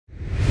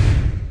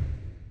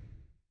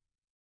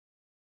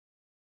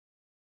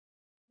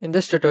In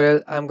this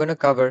tutorial, I'm going to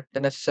cover the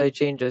necessary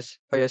changes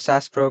for your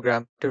SAS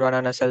program to run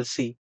on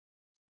SLC.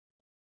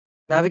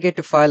 Navigate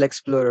to File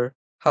Explorer,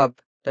 Hub,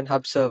 then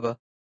Hub Server.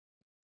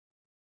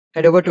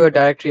 Head over to a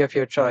directory of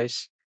your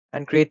choice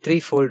and create 3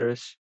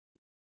 folders: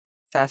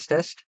 SAS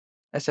Test,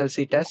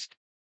 SLC Test,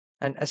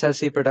 and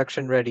SLC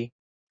Production Ready.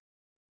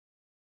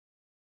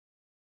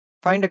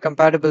 Find a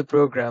compatible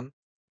program,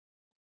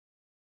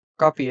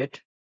 copy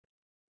it,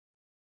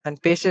 and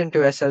paste it into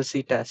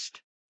SLC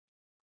Test.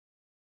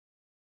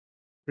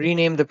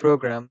 Rename the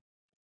program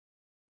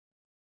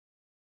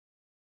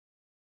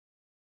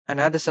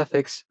and add the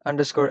suffix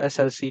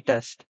 _SLC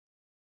test.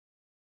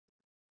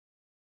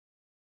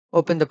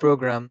 Open the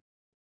program.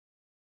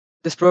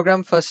 This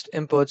program first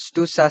imports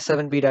 2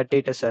 SAS7B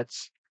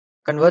datasets,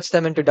 converts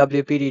them into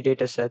WPD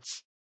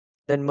datasets,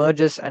 then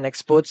merges and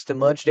exports the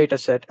merged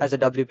dataset as a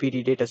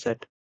WPD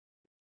dataset.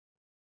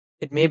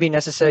 It may be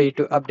necessary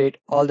to update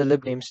all the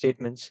libname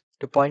statements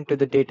to point to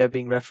the data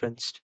being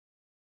referenced.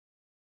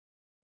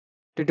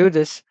 To do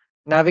this,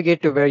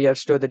 navigate to where you have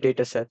stored the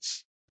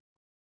datasets.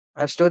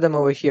 I've stored them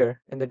over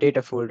here in the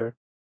data folder.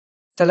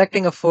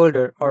 Selecting a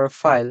folder or a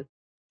file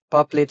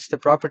populates the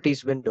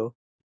properties window.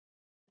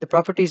 The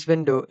properties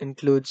window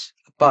includes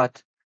a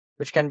path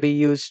which can be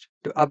used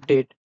to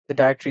update the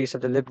directories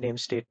of the libname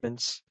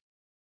statements.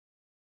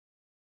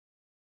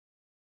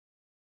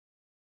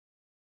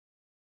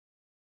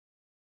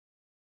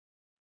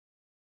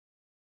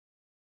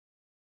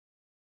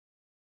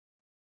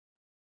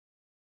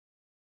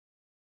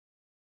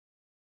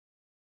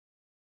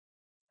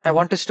 I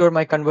want to store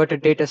my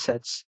converted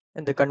datasets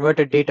in the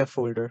converted data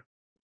folder.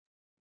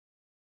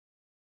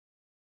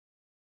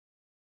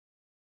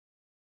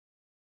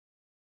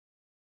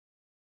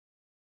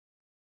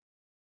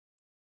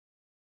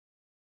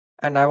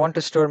 And I want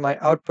to store my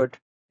output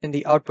in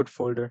the output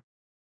folder.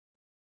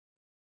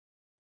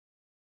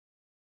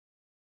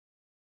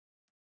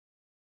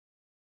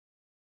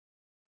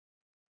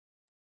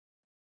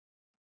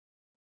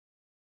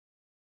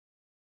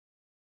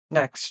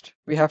 Next,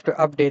 we have to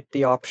update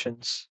the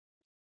options.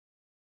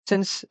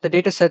 Since the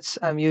datasets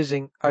I'm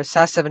using are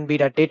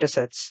SAS7BDAT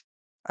datasets,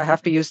 I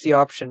have to use the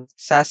option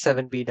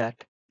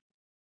SAS7BDAT.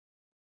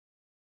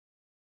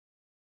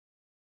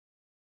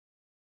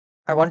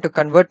 I want to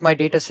convert my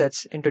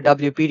datasets into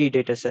WPD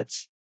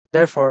datasets.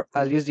 Therefore,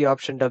 I'll use the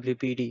option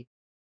WPD.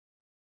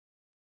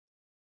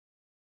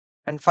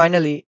 And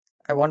finally,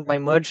 I want my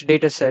merged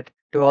dataset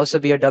to also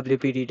be a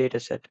WPD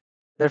dataset.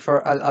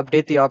 Therefore, I'll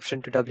update the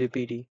option to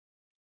WPD.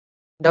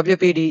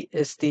 WPD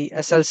is the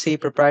SLC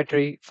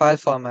proprietary file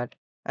format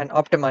and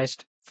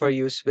optimized for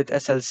use with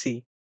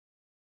SLC.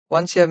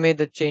 Once you have made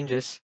the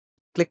changes,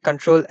 click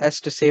Ctrl S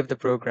to save the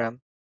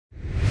program.